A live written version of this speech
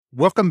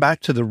Welcome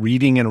back to the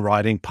Reading and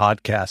Writing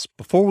Podcast.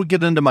 Before we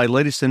get into my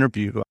latest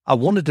interview, I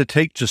wanted to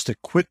take just a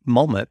quick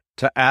moment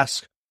to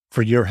ask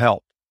for your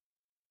help.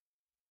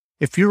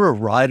 If you're a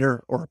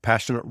writer or a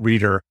passionate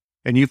reader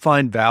and you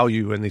find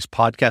value in these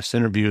podcast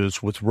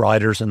interviews with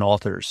writers and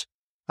authors,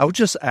 I would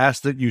just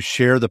ask that you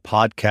share the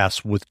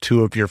podcast with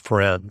two of your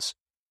friends.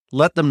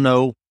 Let them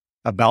know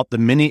about the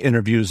many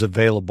interviews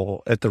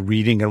available at the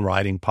Reading and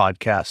Writing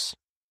Podcast.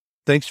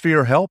 Thanks for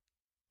your help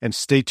and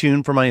stay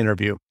tuned for my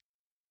interview.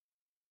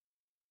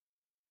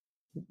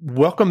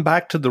 Welcome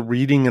back to the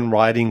Reading and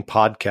Writing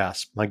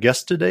Podcast. My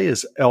guest today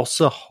is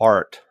Elsa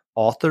Hart,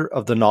 author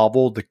of the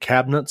novel The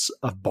Cabinets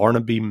of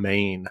Barnaby,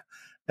 Maine.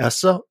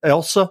 Elsa,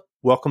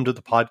 welcome to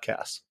the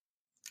podcast.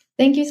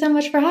 Thank you so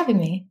much for having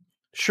me.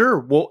 Sure.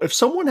 Well, if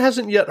someone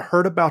hasn't yet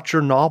heard about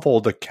your novel,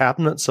 The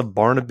Cabinets of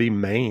Barnaby,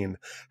 Maine,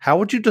 how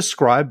would you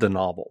describe the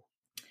novel?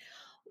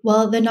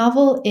 Well, the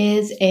novel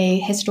is a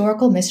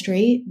historical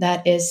mystery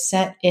that is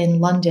set in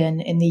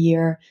London in the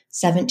year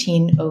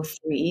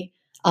 1703.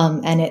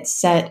 And it's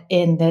set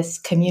in this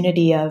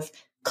community of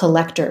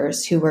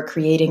collectors who were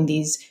creating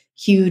these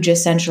huge,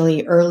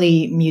 essentially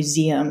early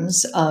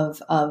museums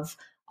of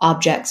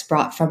objects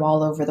brought from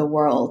all over the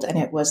world. And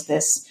it was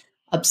this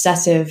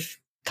obsessive,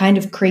 kind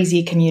of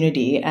crazy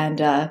community. And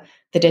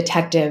the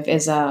detective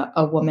is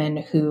a woman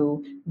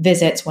who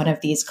visits one of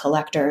these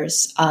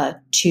collectors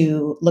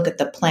to look at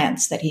the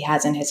plants that he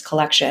has in his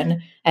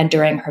collection. And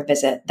during her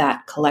visit,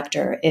 that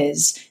collector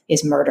is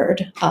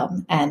murdered,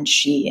 and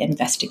she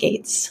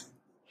investigates.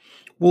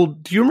 Well,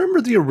 do you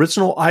remember the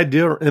original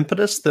idea or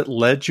impetus that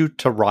led you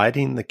to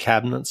writing The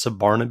Cabinets of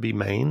Barnaby,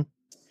 Maine?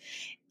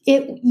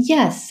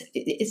 Yes.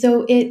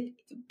 So it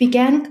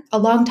began a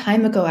long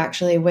time ago,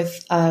 actually,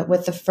 with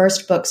the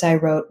first books I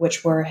wrote,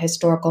 which were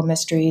historical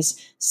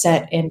mysteries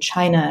set in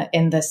China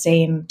in the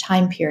same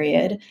time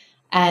period.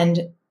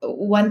 And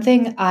one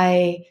thing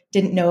I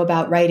didn't know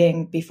about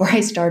writing before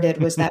I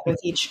started was that with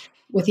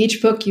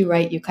each book you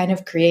write, you kind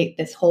of create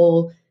this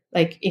whole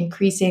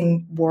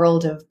increasing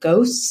world of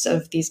ghosts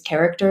of these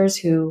characters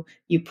who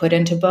you put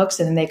into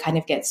books, and then they kind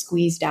of get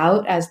squeezed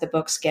out as the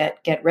books get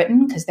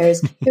written, because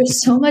there's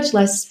so much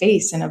less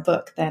space in a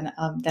book than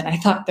I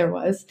thought there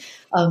was.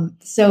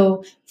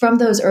 So from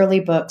those early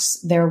books,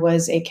 there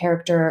was a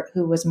character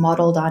who was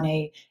modeled on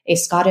a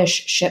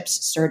Scottish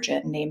ship's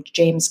surgeon named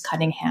James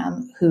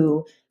Cunningham,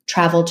 who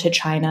traveled to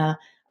China,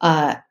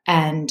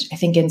 and I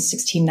think in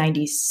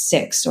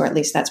 1696, or at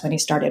least that's when he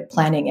started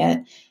planning it.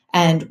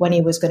 And when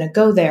he was going to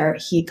go there,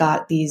 he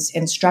got these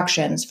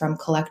instructions from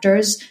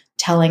collectors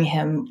telling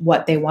him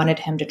what they wanted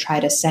him to try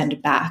to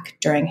send back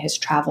during his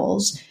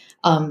travels.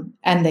 And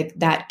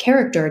that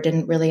character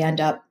didn't really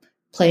end up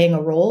playing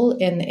a role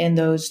in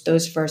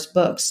those first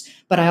books.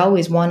 But I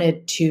always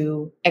wanted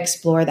to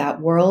explore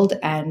that world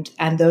and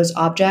those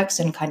objects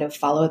and kind of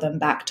follow them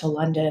back to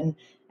London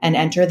and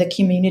enter the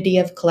community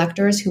of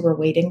collectors who were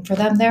waiting for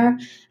them there.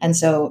 And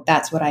so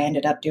that's what I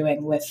ended up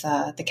doing with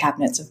The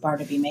Cabinets of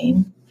Barnaby,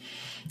 Maine.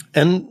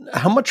 And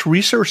how much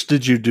research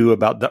did you do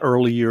about the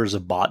early years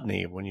of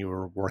botany when you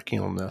were working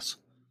on this?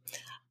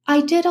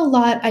 I did a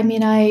lot. I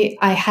mean, I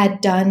had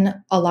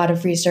done a lot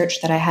of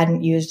research that I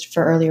hadn't used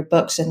for earlier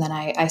books, and then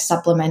I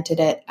supplemented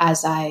it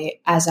as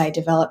I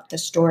developed the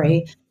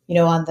story. You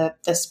know, on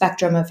the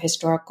spectrum of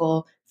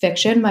historical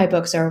fiction, my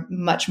books are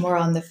much more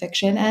on the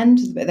fiction end.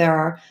 There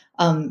are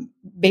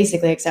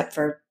basically, except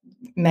for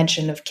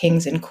mention of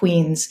kings and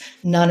queens,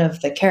 none of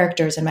the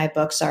characters in my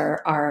books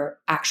are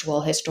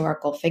actual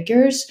historical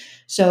figures.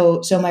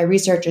 So my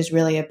research is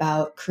really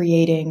about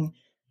creating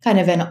kind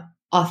of an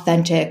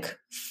authentic,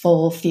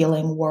 full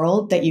feeling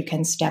world that you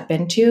can step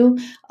into,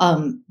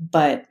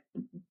 but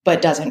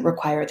doesn't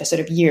require the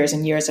sort of years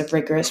and years of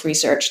rigorous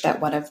research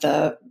that one of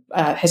the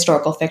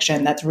historical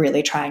fiction that's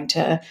really trying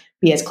to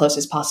be as close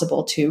as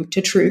possible to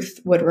truth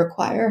would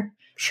require.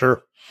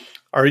 Sure.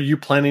 Are you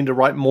planning to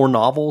write more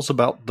novels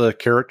about the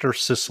character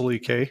Cicely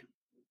Kay?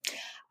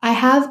 I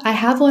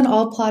have one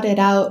all plotted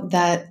out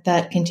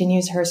that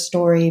continues her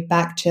story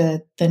back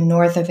to the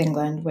north of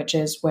England, which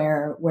is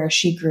where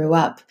she grew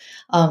up.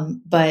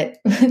 But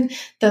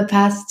the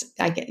past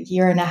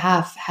year and a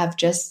half have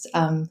just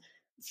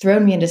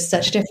thrown me into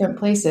such different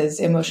places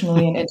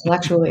emotionally and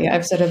intellectually.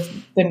 I've sort of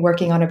been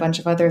working on a bunch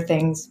of other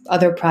things,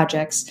 other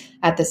projects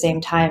at the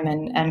same time,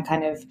 and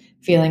kind of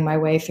feeling my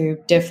way through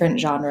different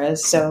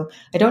genres. So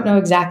I don't know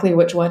exactly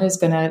which one is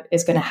gonna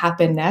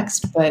happen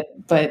next, but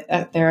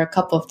there are a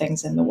couple of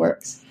things in the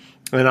works.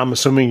 And I'm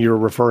assuming you're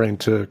referring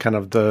to kind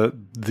of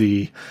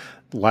the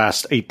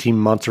last 18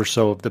 months or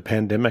so of the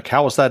pandemic.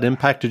 How has that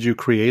impacted you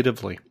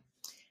creatively?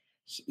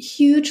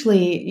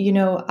 Hugely. You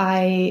know,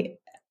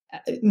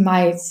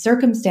 my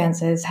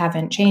circumstances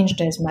haven't changed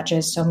as much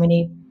as so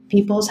many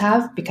people's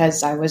have,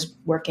 because I was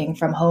working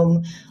from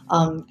home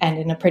and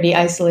in a pretty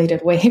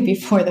isolated way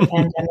before the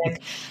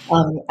pandemic,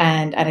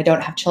 and I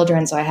don't have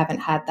children, so I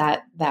haven't had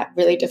that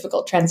really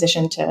difficult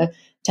transition to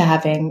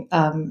having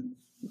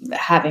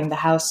the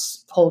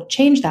household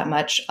change that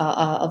much.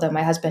 Although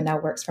my husband now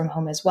works from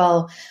home as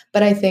well,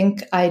 but I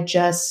think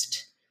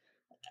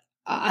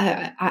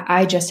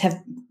I just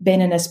have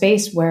been in a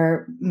space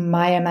where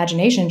my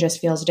imagination just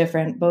feels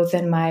different, both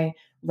in my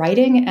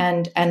writing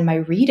and my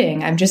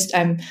reading.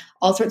 I'm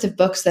all sorts of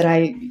books that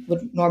I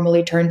would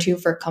normally turn to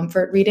for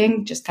comfort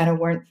reading just kind of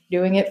weren't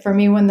doing it for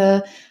me when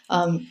the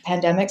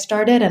pandemic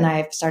started, and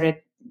I've started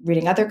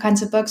reading other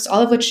kinds of books.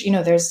 All of which,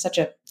 there's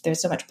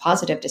so much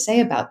positive to say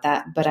about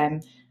that, but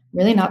I'm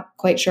really not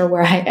quite sure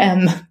where I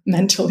am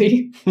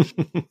mentally.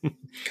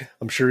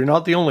 I'm sure you're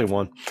not the only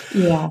one.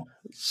 Yeah.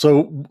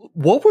 So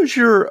what was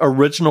your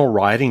original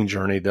writing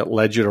journey that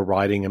led you to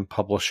writing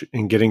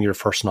and getting your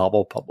first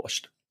novel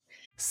published?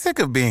 Sick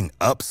of being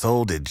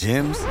upsold at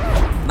gyms?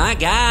 My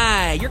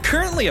guy, you're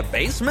currently a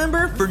base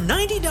member? For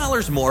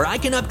 $90 more, I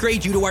can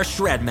upgrade you to our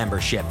Shred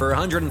membership. For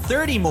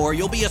 $130 more,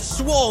 you'll be a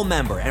Swole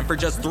member. And for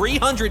just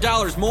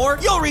 $300 more,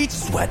 you'll reach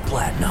Sweat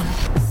Platinum.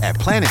 At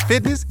Planet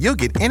Fitness, you'll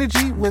get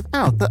energy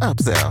without the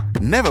upsell.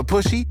 Never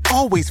pushy,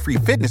 always free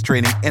fitness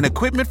training and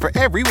equipment for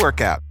every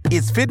workout.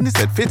 It's fitness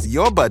that fits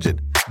your budget.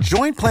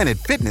 Join Planet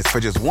Fitness for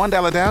just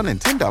 $1 down and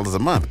 $10 a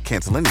month.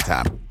 Cancel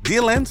anytime.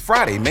 Deal ends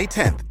Friday, May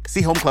 10th.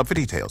 See Home Club for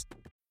details.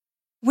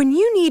 When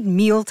you need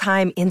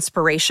mealtime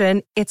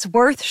inspiration, it's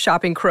worth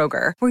shopping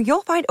Kroger, where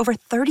you'll find over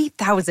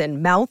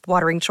 30,000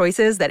 mouth-watering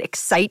choices that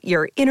excite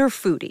your inner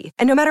foodie.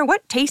 And no matter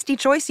what tasty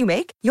choice you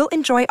make, you'll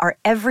enjoy our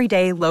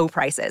everyday low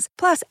prices,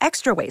 plus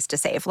extra ways to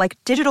save, like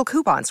digital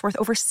coupons worth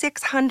over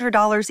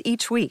 $600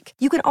 each week.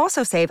 You can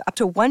also save up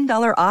to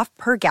 $1 off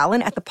per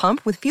gallon at the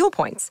pump with fuel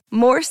points.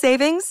 More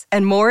savings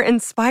and more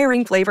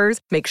inspiring flavors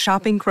make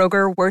shopping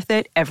Kroger worth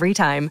it every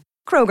time.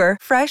 Kroger,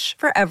 fresh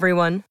for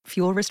everyone.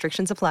 Fuel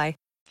restrictions apply.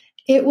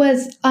 It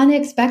was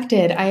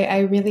unexpected.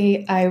 am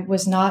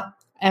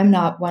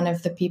not one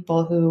of the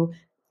people who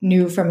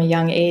knew from a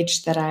young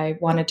age that I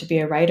wanted to be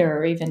a writer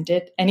or even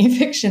did any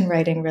fiction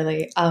writing,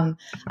 really. I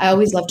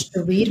always loved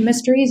to read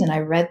mysteries, and I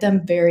read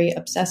them very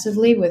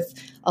obsessively with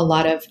a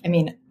lot of,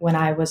 when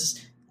I was,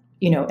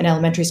 in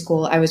elementary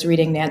school, I was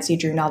reading Nancy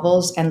Drew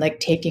novels and like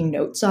taking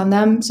notes on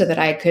them so that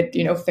I could,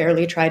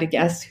 fairly try to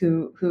guess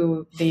who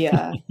the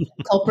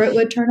culprit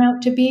would turn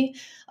out to be.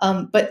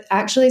 But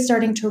actually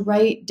starting to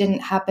write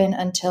didn't happen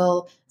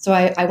so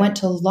I went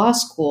to law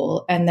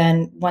school. And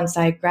then once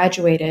I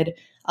graduated,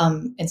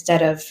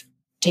 instead of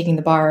taking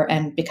the bar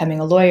and becoming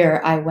a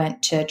lawyer, I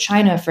went to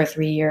China for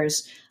 3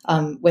 years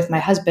with my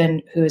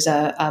husband, who's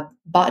a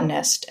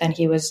botanist, and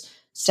he was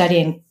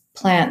studying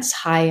plants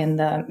high in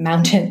the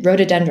mountain,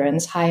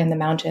 rhododendrons high in the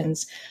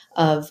mountains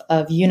of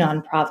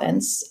Yunnan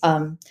province.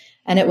 And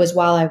it was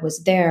while I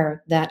was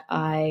there that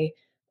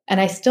and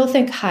I still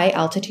think high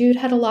altitude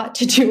had a lot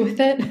to do with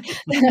it.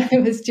 I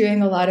was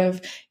doing a lot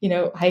of,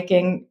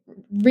 hiking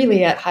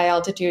really at high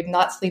altitude,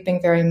 not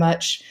sleeping very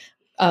much,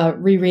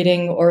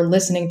 rereading or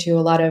listening to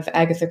a lot of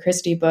Agatha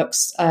Christie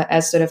books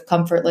as sort of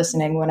comfort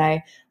listening when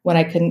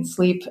I couldn't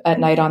sleep at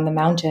night on the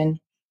mountain,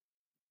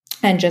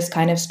 and just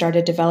kind of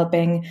started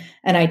developing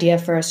an idea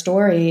for a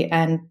story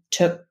and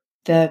took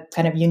the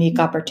kind of unique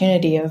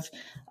opportunity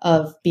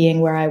of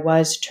being where I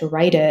was to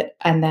write it.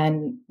 And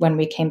then when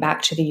we came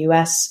back to the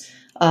US,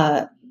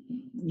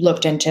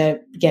 looked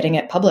into getting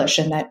it published,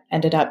 and that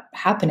ended up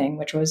happening,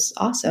 which was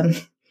awesome.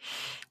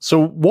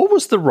 So what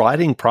was the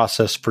writing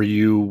process for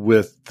you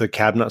with The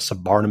Cabinets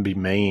of Barnaby,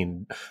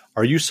 Maine?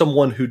 Are you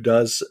someone who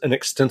does an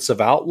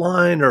extensive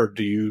outline, or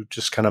do you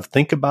just kind of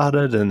think about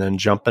it and then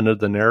jump into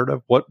the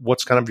narrative?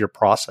 What's kind of your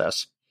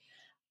process?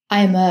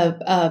 I'm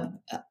a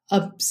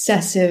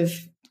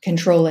obsessive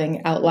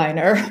controlling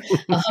outliner.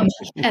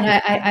 And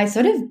I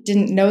sort of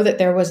didn't know that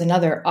there was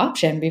another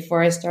option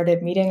before I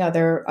started meeting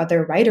other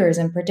writers,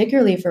 and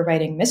particularly for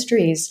writing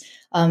mysteries.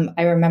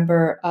 I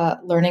remember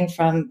learning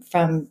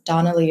from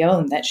Donna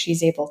Leone that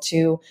she's able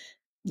to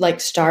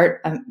start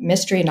a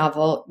mystery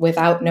novel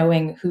without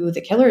knowing who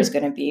the killer is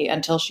going to be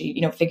until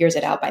she, figures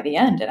it out by the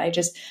end. And I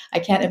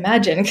can't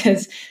imagine,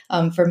 because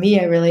for me,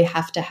 I really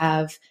have to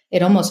have,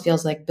 it almost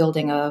feels like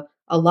building a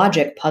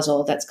logic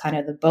puzzle that's kind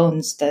of the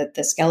bones,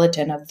 the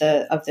skeleton of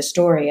the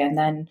story. And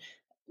then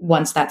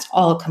once that's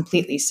all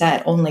completely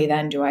set, only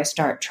then do I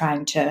start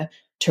trying to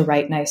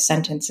write nice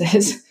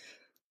sentences.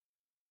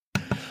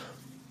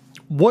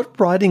 What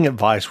writing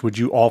advice would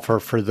you offer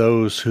for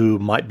those who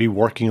might be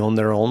working on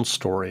their own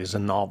stories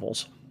and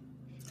novels?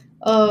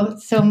 Oh,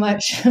 so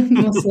much,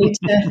 mostly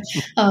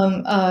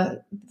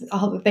to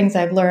all the things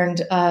I've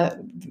learned.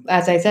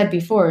 As I said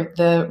before,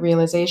 the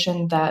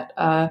realization that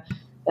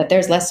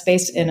there's less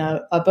space in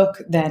a book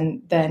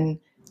than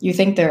you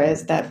think there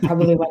is, that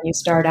probably when you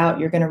start out,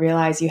 you're going to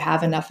realize you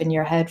have enough in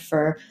your head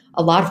for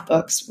a lot of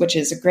books, which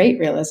is a great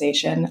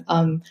realization.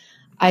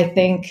 I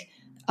think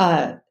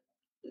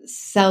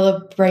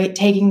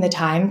taking the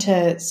time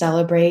to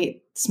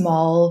celebrate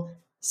small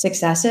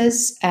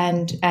successes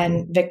and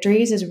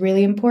victories is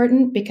really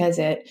important, because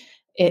it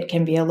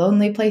can be a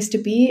lonely place to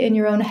be in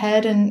your own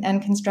head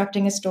and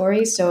constructing a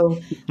story. So,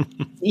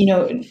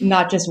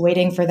 not just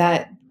waiting for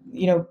that,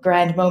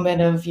 grand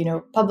moment of,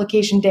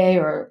 publication day,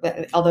 or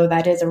although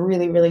that is a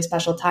really, really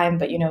special time.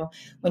 But,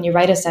 when you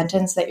write a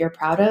sentence that you're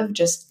proud of,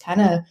 just kind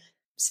of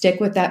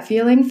stick with that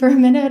feeling for a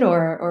minute,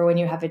 or when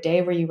you have a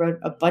day where you wrote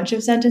a bunch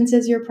of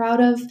sentences you're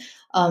proud of,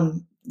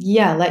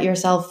 let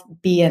yourself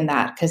be in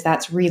that, because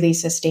that's really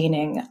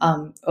sustaining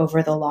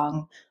over the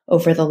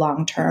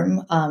long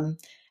term.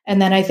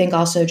 And then I think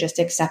also just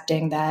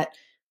accepting that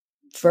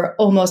for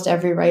almost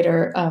every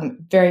writer,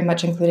 very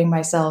much including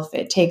myself,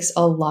 it takes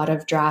a lot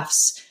of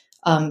drafts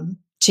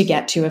to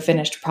get to a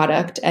finished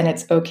product, and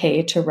it's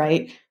okay to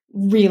write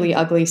really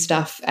ugly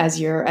stuff as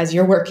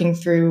you're working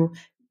through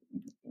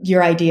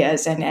your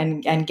ideas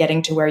and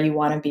getting to where you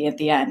want to be at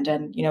the end.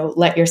 And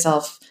let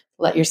yourself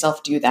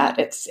do that.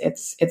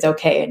 It's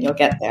okay, and you'll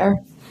get there.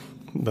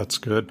 That's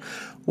good.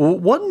 Well,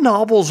 what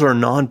novels or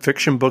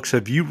nonfiction books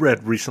have you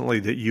read recently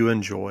that you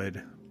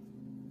enjoyed?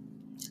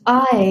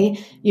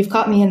 You've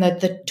caught me in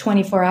the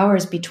 24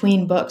 hours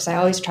between books. I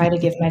always try to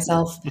give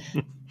myself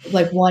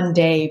like one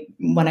day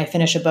when I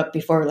finish a book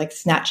before like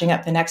snatching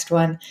up the next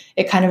one.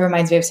 It kind of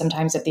reminds me of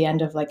sometimes at the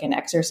end of like an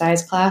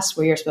exercise class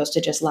where you're supposed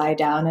to just lie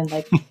down and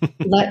like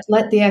let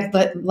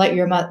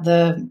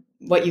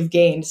what you've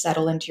gained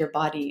settle into your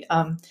body.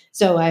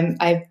 So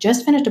I've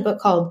just finished a book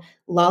called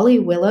Lolly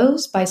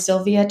Willows by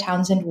Sylvia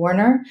Townsend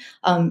Warner.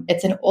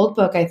 It's an old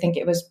book. I think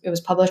it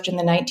was published in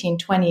the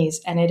 1920s,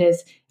 and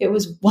it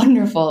was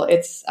wonderful.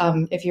 It's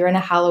if you're in a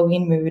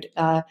Halloween mood,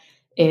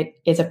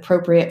 it is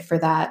appropriate for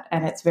that,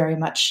 and it's very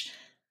much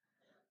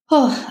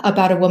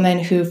about a woman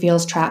who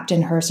feels trapped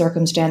in her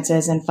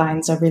circumstances and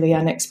finds a really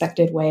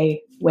unexpected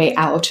way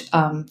out.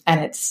 And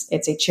it's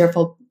a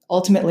cheerful,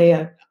 ultimately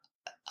a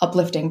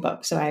uplifting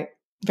book. So I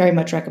very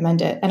much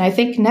recommend it. And I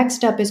think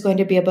next up is going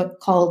to be a book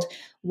called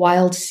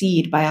Wild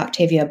Seed by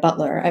Octavia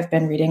Butler. I've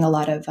been reading a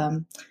lot of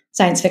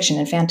science fiction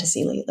and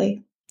fantasy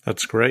lately.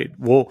 That's great.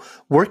 Well,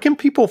 where can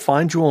people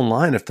find you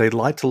online if they'd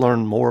like to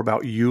learn more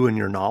about you and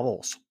your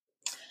novels?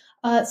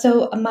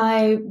 So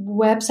my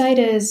website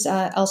is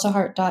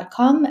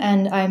elsahart.com,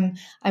 and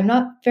I'm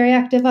not very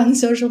active on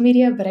social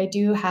media, but I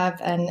do have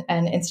an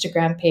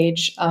Instagram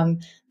page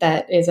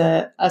that is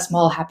a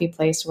small happy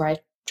place where I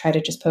try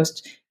to just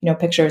post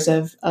pictures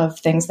of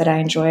things that I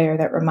enjoy or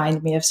that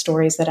remind me of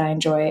stories that I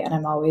enjoy, and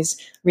I'm always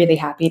really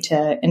happy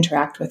to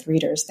interact with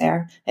readers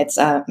there. It's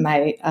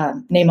my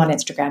name on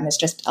Instagram is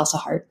just Elsa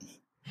Hart.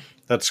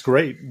 That's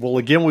great. Well,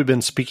 again, we've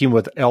been speaking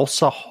with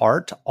Elsa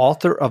Hart,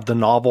 author of the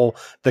novel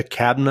The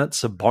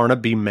Cabinets of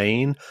Barnaby,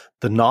 Maine.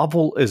 The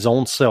novel is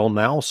on sale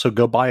now, so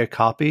go buy a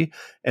copy.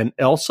 And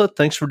Elsa,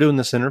 thanks for doing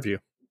this interview.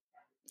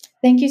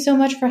 Thank you so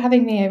much for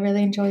having me. I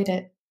really enjoyed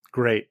it.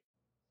 Great.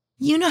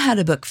 You know how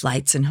to book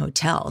flights and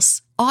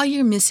hotels. All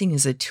you're missing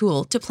is a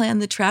tool to plan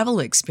the travel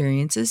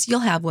experiences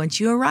you'll have once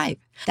you arrive.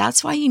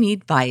 That's why you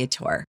need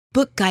Viator.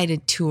 Book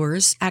guided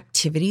tours,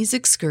 activities,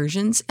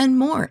 excursions, and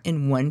more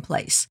in one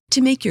place to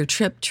make your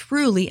trip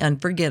truly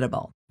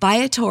unforgettable.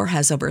 Viator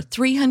has over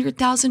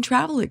 300,000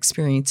 travel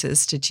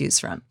experiences to choose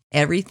from.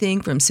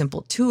 Everything from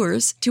simple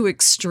tours to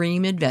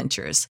extreme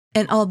adventures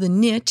and all the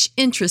niche,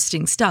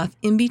 interesting stuff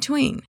in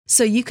between.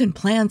 So you can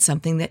plan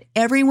something that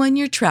everyone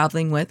you're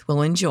traveling with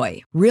will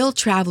enjoy. Real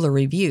traveler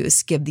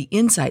reviews give the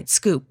inside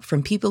scoop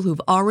from people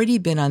who've already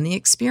been on the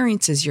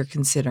experiences you're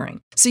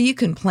considering. So you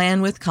can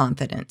plan with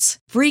confidence.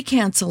 Free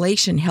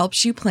cancellation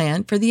helps you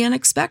plan for the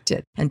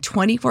unexpected. And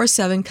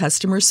 24/7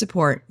 customer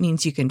support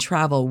means you can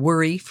travel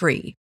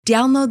worry-free.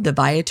 Download the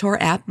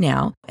Viator app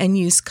now and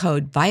use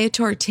code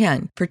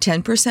Viator10 for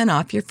 10%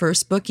 off your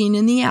first booking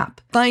in the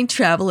app. Find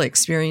travel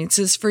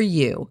experiences for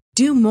you.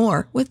 Do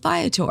more with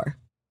Viator.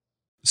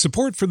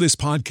 Support for this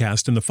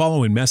podcast and the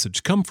following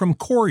message come from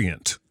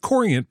Corient.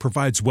 Corient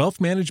provides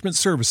wealth management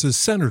services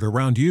centered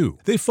around you.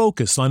 They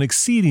focus on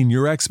exceeding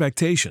your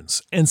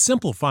expectations and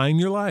simplifying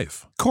your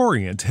life.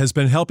 Corient has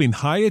been helping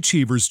high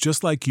achievers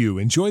just like you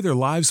enjoy their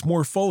lives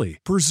more fully,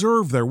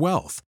 preserve their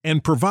wealth,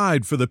 and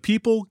provide for the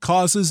people,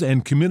 causes,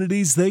 and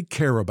communities they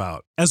care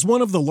about. As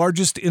one of the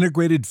largest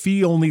integrated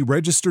fee-only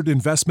registered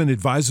investment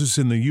advisors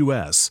in the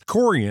U.S.,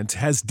 Corient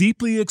has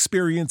deeply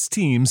experienced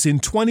teams in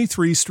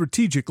 23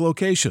 strategic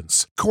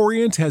locations.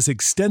 Corient has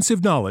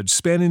extensive knowledge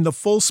spanning the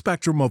full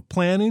spectrum of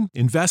planning,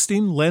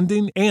 investing,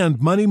 lending, and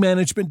money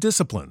management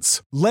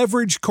disciplines.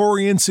 Leverage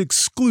Corient's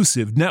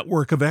exclusive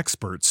network of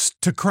experts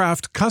to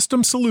craft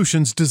custom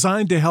solutions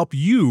designed to help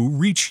you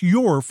reach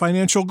your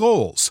financial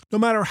goals, no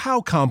matter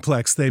how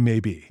complex they may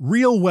be.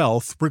 Real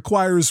wealth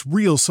requires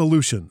real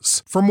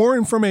solutions. For more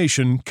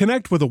information,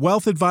 connect with a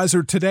wealth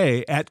advisor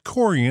today at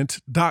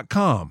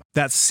Corient.com.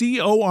 That's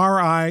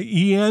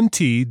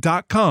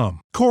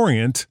Corient.com.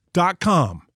 Corient.com.